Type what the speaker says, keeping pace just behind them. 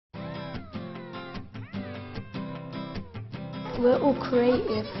We're all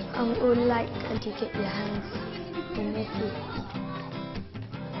creative and we all like to get your hands in messy.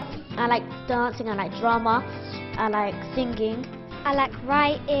 I like dancing, I like drama, I like singing. I like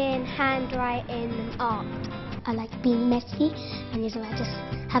writing, handwriting and art. I like being messy and as well just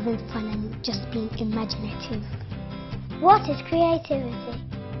having fun and just being imaginative. What is creativity?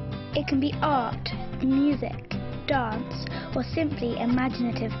 It can be art, music, dance or simply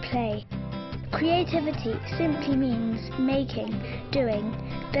imaginative play. Creativity simply means making, doing,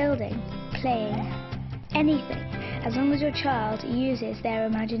 building, playing, anything, as long as your child uses their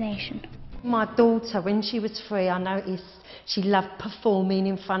imagination. My daughter, when she was 3, I noticed she loved performing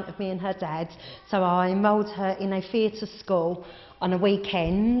in front of me and her dad, so I enrolled her in a theatre school on a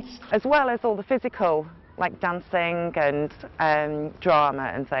weekend. As well as all the physical, like dancing and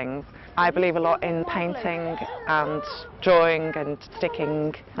drama and things. I believe a lot in painting and drawing and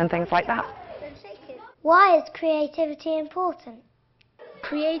sticking and things like that. Why is creativity important?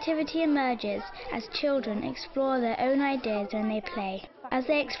 Creativity emerges as children explore their own ideas when they play. As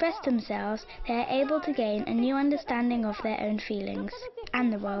they express themselves, they are able to gain a new understanding of their own feelings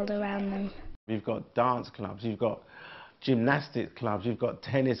and the world around them. You've got dance clubs, you've got gymnastics clubs, you've got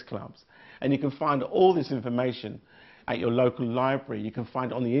tennis clubs, and you can find all this information at your local library. You can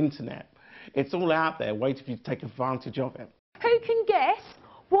find it on the internet. It's all out there waiting for you to take advantage of it. Who can guess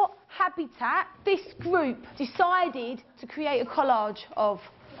what habitat this group decided to create a collage of?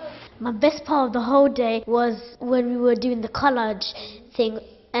 My best part of the whole day was when we were doing the collage thing,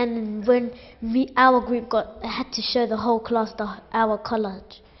 and when our group had to show the whole class our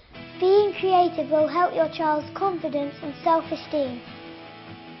collage. Being creative will help your child's confidence and self-esteem.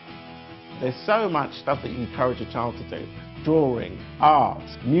 There's so much stuff that you encourage a child to do. Drawing, art,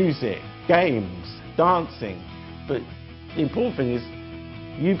 music, games, dancing. But the important thing is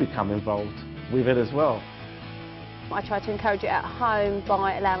you become involved with it as well. I try to encourage it at home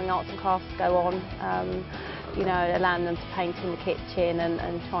by allowing arts and crafts to go on, you know, allowing them to paint in the kitchen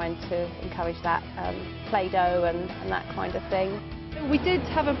and trying to encourage that Play-Doh and that kind of thing. We did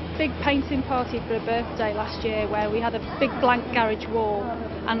have a big painting party for a birthday last year where we had a big blank garage wall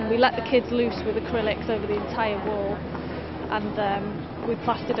and we let the kids loose with acrylics over the entire wall and we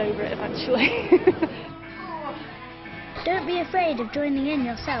plastered over it eventually. Don't be afraid of joining in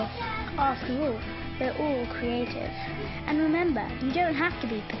yourself. After all, we're all creative. And remember, you don't have to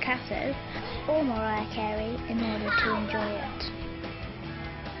be Picasso or Mariah Carey in order to enjoy it.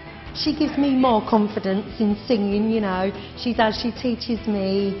 She gives me more confidence in singing, you know. She teaches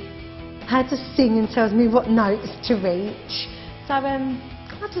me how to sing and tells me what notes to reach. So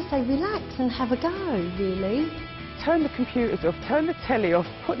I just say relax and have a go, really. Turn the computers off, turn the telly off,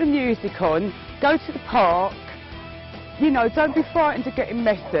 put the music on, go to the park. You know, don't be frightened of getting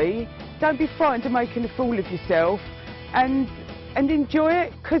messy, don't be frightened of making a fool of yourself, and enjoy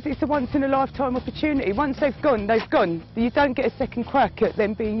it, because it's a once-in-a-lifetime opportunity. Once they've gone, they've gone. You don't get a second crack at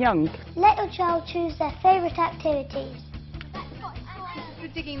them being young. Let your child choose their favourite activities. For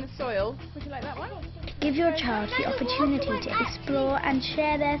digging the soil, would you like that one? Give your child the opportunity to explore and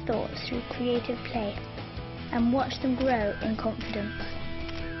share their thoughts through creative play, and watch them grow in confidence.